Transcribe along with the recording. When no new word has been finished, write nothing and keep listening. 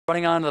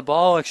running onto the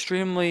ball,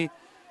 extremely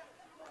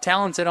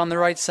talented on the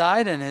right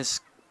side, and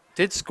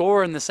did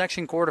score in the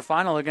section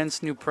quarterfinal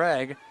against New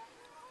Prague.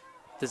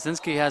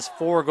 Dazinski has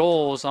 4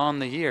 goals on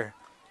the year.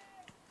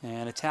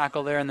 And a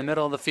tackle there in the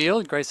middle of the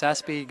field. Grace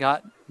Espy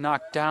got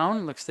knocked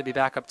down, looks to be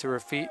back up to her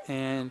feet,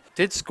 and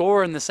did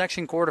score in the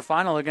section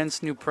quarterfinal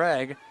against New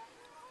Prague.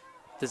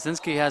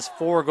 Dazinski has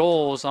 4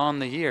 goals on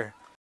the year.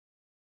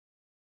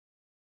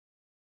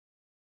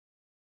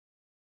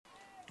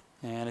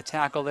 And a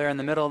tackle there in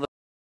the middle of the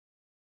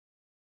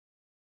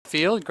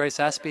field. Grace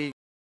Espy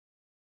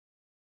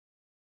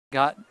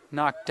got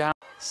knocked down.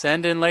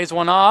 Sendin lays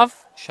one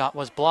off. Shot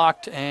was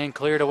blocked and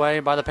cleared away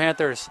by the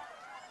Panthers.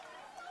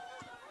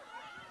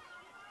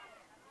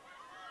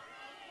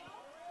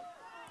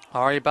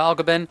 Ari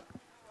Balgobin.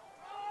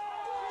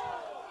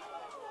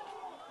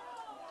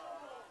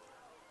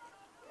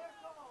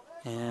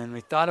 And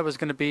we thought it was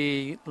going to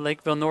be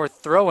Lakeville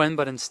North throw-in,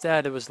 but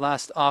instead it was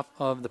last off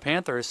of the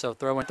Panthers, so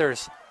throw-in.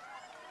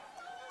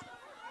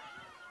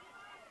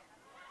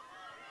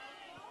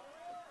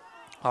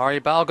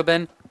 Ari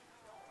Balgobin.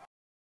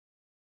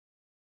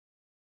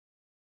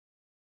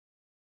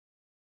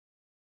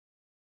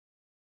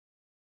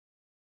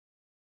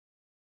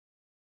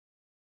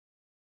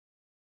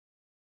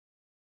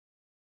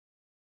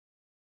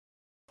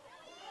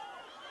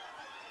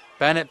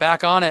 Bennett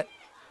back on it.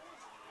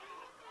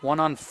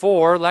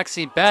 1-on-4.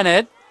 Lexi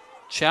Bennett.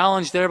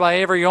 Challenged there by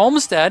Avery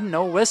Olmsted.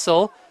 No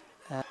whistle.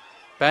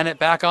 Bennett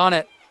back on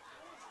it.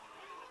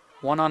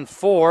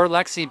 1-on-4.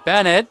 Lexi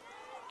Bennett.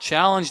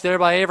 Challenged there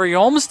by Avery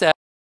Olmsted.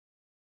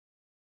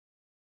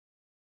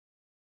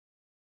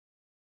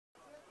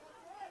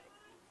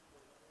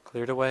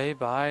 Cleared away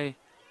by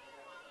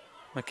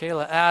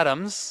Michaela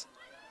Adams.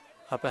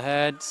 Up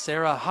ahead,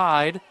 Sarah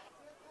Hyde.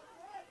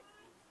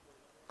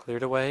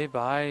 Cleared away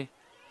by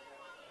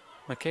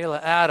Michaela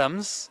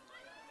Adams.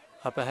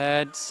 Up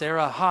ahead,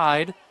 Sarah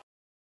Hyde.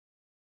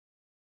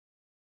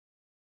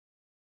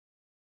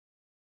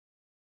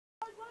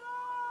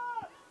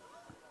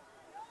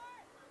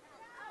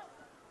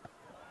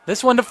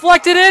 This one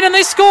deflected in and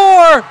they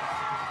score!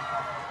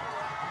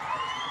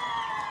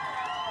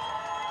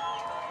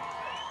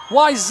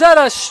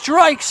 Wayzata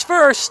strikes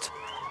first.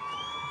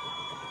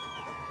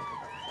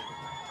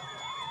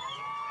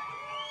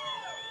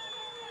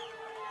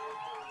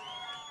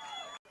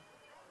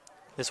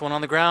 This one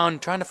on the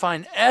ground, trying to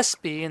find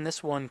Espy, and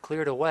this one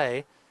cleared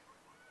away.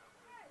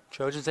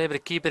 Trojans able to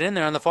keep it in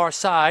there on the far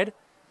side.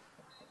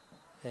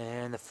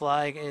 And the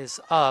flag is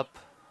up.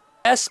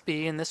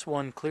 Espy, and this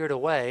one cleared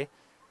away.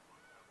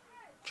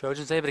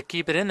 Trojans able to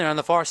keep it in there on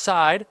the far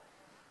side.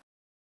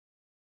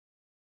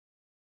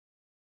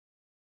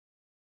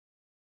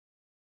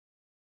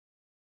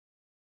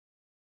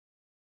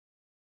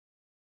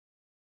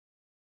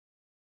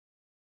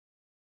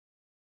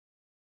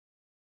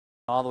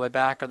 All the way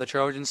back are the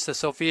Trojans to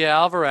Sophia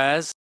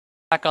Alvarez.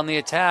 Back on the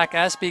attack.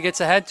 Espy gets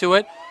ahead to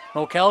it.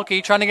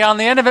 Mokelke trying to get on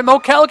the end of it.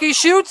 Mokelke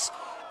shoots.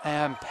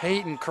 And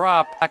Peyton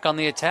Kropp back on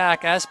the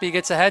attack. Espy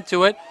gets ahead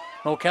to it.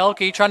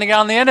 Mokelke trying to get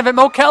on the end of it.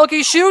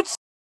 Mokelke shoots.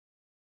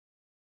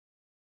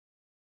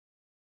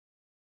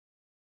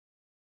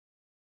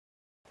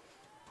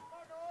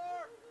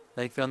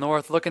 Lakeville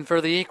North looking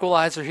for the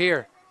equalizer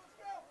here.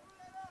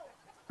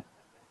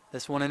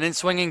 This one an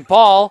in-swinging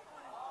ball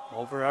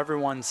over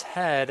everyone's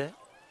head.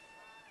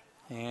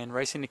 And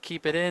racing to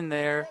keep it in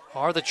there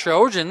are the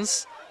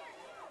Trojans.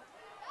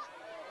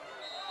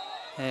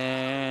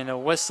 And a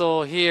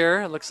whistle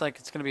here. It looks like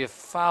it's going to be a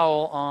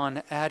foul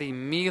on Addie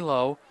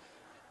Milo.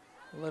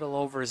 A little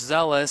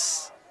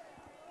overzealous.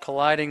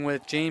 Colliding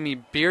with Jamie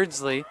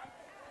Beardsley.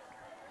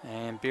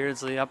 And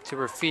Beardsley up to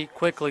her feet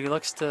quickly.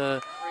 Looks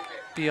to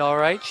be all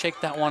right. Shake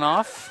that one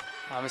off.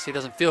 Obviously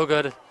doesn't feel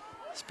good,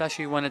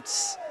 especially when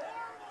it's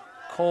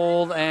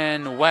cold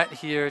and wet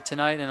here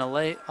tonight in a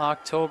late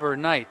October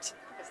night.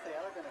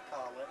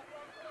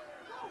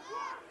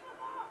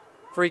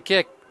 Free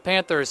kick,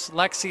 Panthers.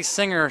 Lexi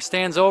Singer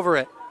stands over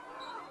it.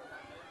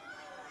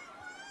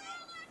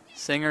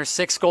 Singer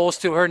 6 goals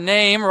to her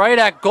name, right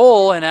at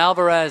goal, and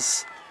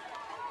Alvarez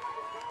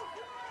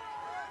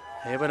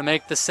able to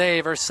make the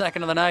save, her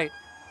second of the night.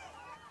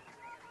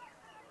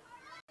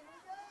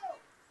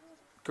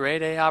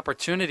 Grade A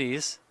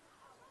opportunities.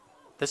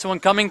 This one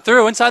coming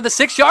through inside the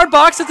 6-yard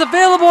box. It's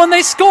available and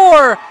they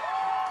score.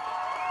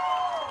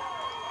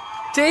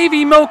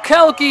 Davy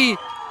Mokelke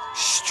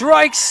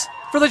strikes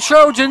for the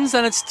Trojans,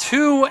 and it's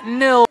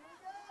 2-0.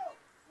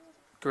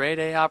 Grade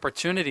A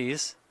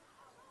opportunities.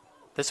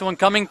 This one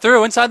coming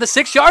through inside the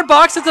 6-yard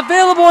box. It's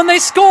available and they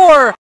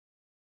score.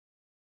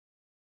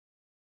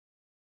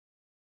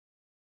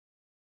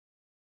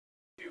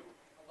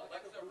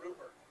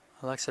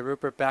 Alexa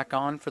Rupert back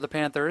on for the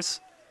Panthers.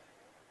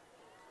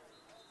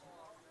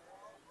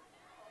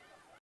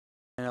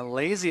 And a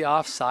lazy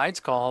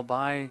offsides call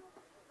by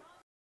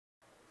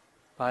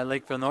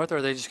Lakeville North, or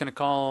are they just going to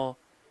call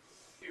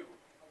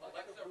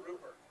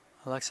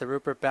Alexa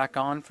Rupert back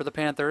on for the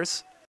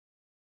Panthers?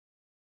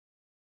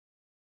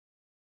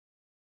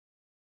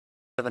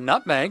 The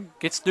nutmeg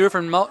gets through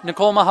from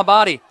Nicole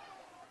Mahabadi.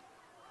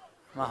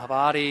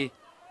 Mahabadi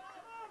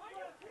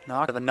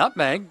knocked to the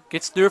nutmeg.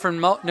 Gets through from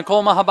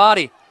Nicole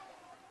Mahabadi.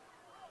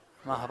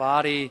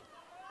 Mahabadi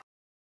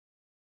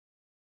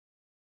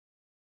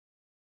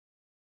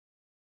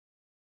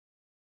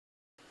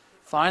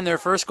find their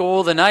first goal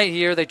of the night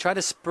here. They try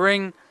to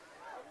spring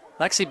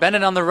Lexi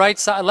Bennett on the right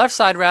side, left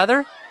side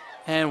rather.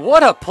 And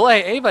what a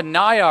play, Ava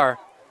Nayar.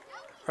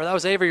 Or that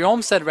was Avery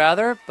Olmstead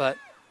rather, but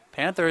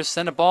Panthers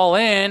send a ball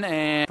in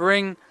and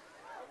bring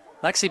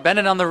Lexi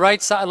Bennett on the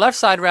right side, left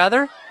side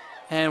rather.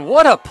 And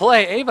what a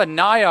play, Ava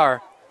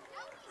Nayar.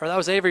 Or that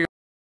was Avery.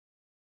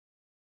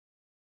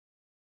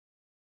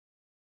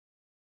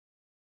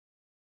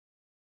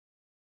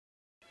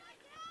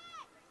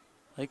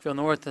 Lakeville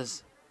North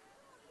has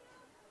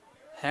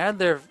had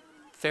their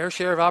fair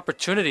share of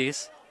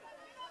opportunities.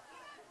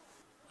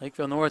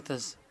 Lakeville North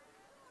has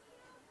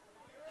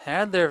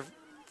had their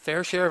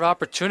fair share of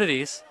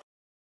opportunities.